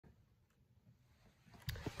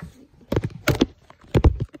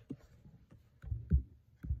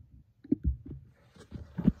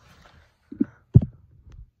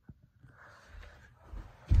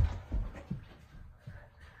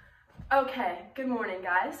Okay, good morning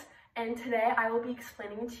guys, and today I will be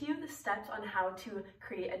explaining to you the steps on how to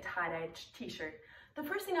create a tie-dye t-shirt. The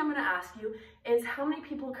first thing I'm going to ask you is how many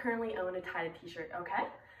people currently own a tie-dye t-shirt, okay?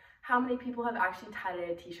 How many people have actually tie-dyed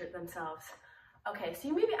a t-shirt themselves? Okay, so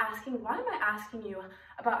you may be asking, why am I asking you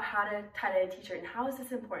about how to tie-dye a t-shirt and how is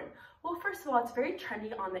this important? Well, first of all, it's very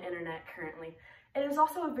trendy on the internet currently. It is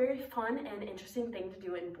also a very fun and interesting thing to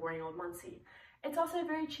do in boring old Muncie. It's also a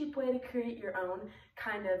very cheap way to create your own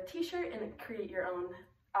kind of t-shirt and create your own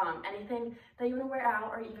anything that you want to wear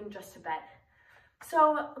out or even just to bed.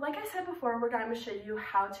 So like I said before, we're going to show you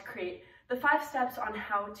how to create the 5 steps on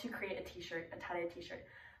how to create a t-shirt, a tie-dye t-shirt.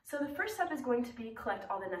 So the first step is going to be collect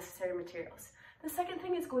all the necessary materials. The second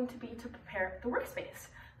thing is going to be to prepare the workspace.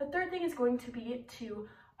 The third thing is going to be to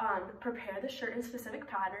prepare the shirt in a specific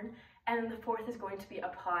pattern. And then the fourth is going to be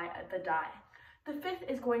apply the dye. The fifth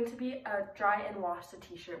is going to be dry and wash the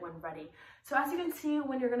t-shirt when ready. So as you can see,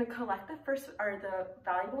 when you're going to collect the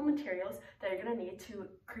valuable materials that you're going to need to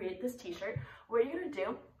create this t-shirt, what you're going to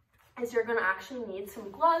do is you're going to actually need some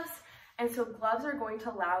gloves. And so gloves are going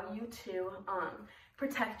to allow you to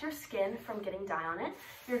protect your skin from getting dye on it.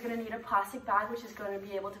 You're going to need a plastic bag, which is going to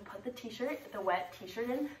be able to put the t-shirt, the wet t-shirt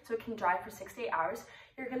in, so it can dry for 6 to 8 hours.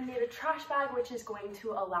 You're going to need a trash bag, which is going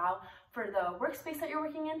to allow for the workspace that you're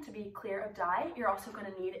working in to be clear of dye. You're also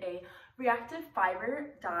going to need a reactive fiber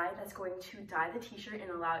dye that's going to dye the t-shirt and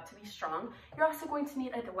allow it to be strong. You're also going to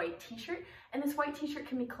need a white t-shirt, and this white t-shirt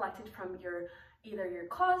can be collected from either your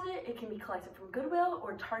closet, it can be collected from Goodwill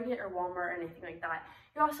or Target or Walmart or anything like that.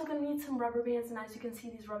 You're also going to need some rubber bands, and as you can see,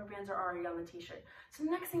 these rubber bands are already on the t-shirt. So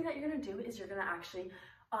the next thing that you're going to do is you're going to actually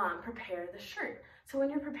prepare the shirt. So when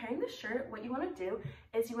you're preparing the shirt, what you want to do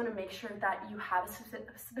is you want to make sure that you have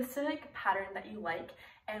a specific pattern that you like.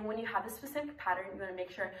 And when you have a specific pattern, you want to make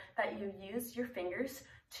sure that you use your fingers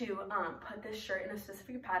to put this shirt in a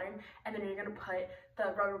specific pattern, and then you're going to put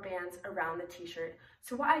the rubber bands around the t-shirt.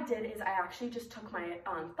 So what I did is I actually just took my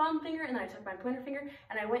thumb finger and then I took my pointer finger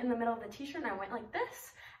and I went in the middle of the t-shirt and I went like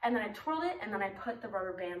this, and then I twirled it and then I put the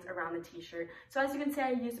rubber bands around the t-shirt. So as you can see,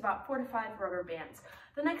 I used about 4 to 5 rubber bands.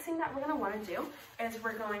 The next thing that we're going to want to do is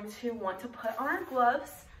we're going to want to put on our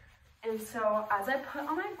gloves. And so as I put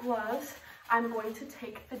on my gloves, I'm going to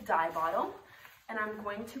take the dye bottle and I'm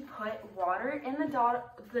going to put water in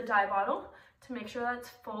the dye bottle to make sure that's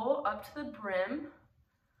full up to the brim.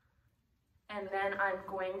 And then I'm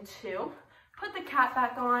going to put the cap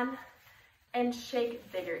back on and shake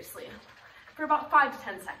vigorously for about 5 to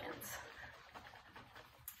 10 seconds.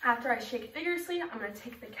 After I shake vigorously, I'm going to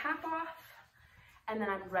take the cap off and then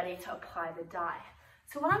I'm ready to apply the dye.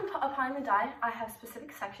 So when I'm applying the dye, I have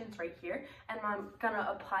specific sections right here, and I'm gonna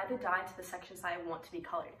apply the dye to the sections that I want to be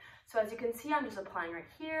colored. So as you can see, I'm just applying right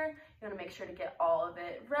here. You wanna make sure to get all of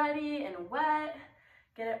it ready and wet,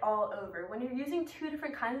 get it all over. When you're using 2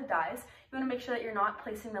 different kinds of dyes, you wanna make sure that you're not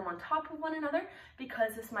placing them on top of one another,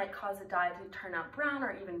 because this might cause the dye to turn out brown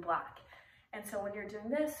or even black. And so when you're doing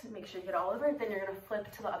this, make sure you get all over it. Then you're gonna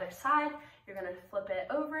flip to the other side. You're gonna flip it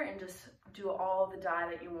over and just do all the dye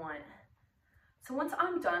that you want. So once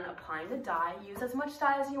I'm done applying the dye, use as much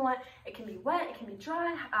dye as you want. It can be wet, it can be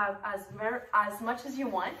dry, as much as you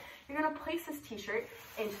want. You're gonna place this t-shirt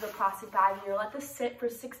into the plastic bag and you'll let this sit for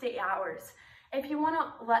 6 to 8 hours. If you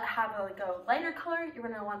wanna have a lighter color, you're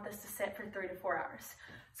gonna want this to sit for 3 to 4 hours.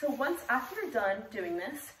 So once after you're done doing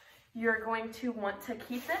this, you're going to want to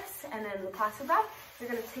keep this, and then the plastic bag, you're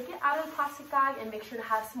gonna take it out of the plastic bag and make sure to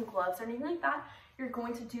have some gloves or anything like that. You're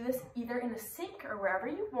going to do this either in a sink or wherever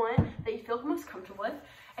you want that you feel most comfortable with.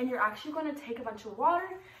 And you're actually going to take a bunch of water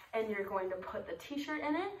and you're going to put the t-shirt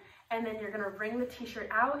in it. And then you're going to wring the t-shirt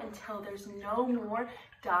out until there's no more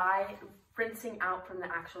dye rinsing out from the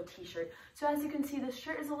actual t-shirt. So as you can see, this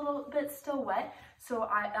shirt is a little bit still wet. So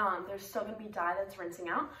there's still going to be dye that's rinsing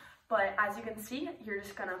out. But as you can see, you're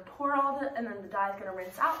just going to pour and then the dye is going to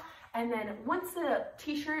rinse out. And then once the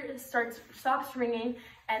t-shirt stops wringing,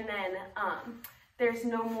 and then there's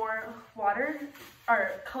no more water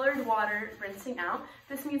or colored water rinsing out,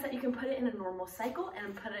 this means that you can put it in a normal cycle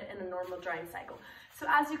and put it in a normal drying cycle. So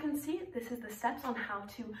as you can see, this is the steps on how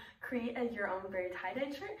to create your own very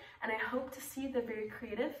tie-dye shirt, and I hope to see the very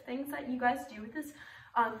creative things that you guys do with this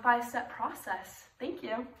 5-step process. Thank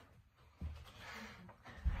you.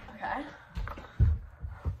 Okay.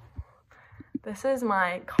 This is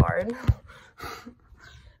my card.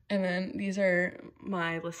 And then these are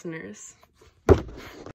my listeners.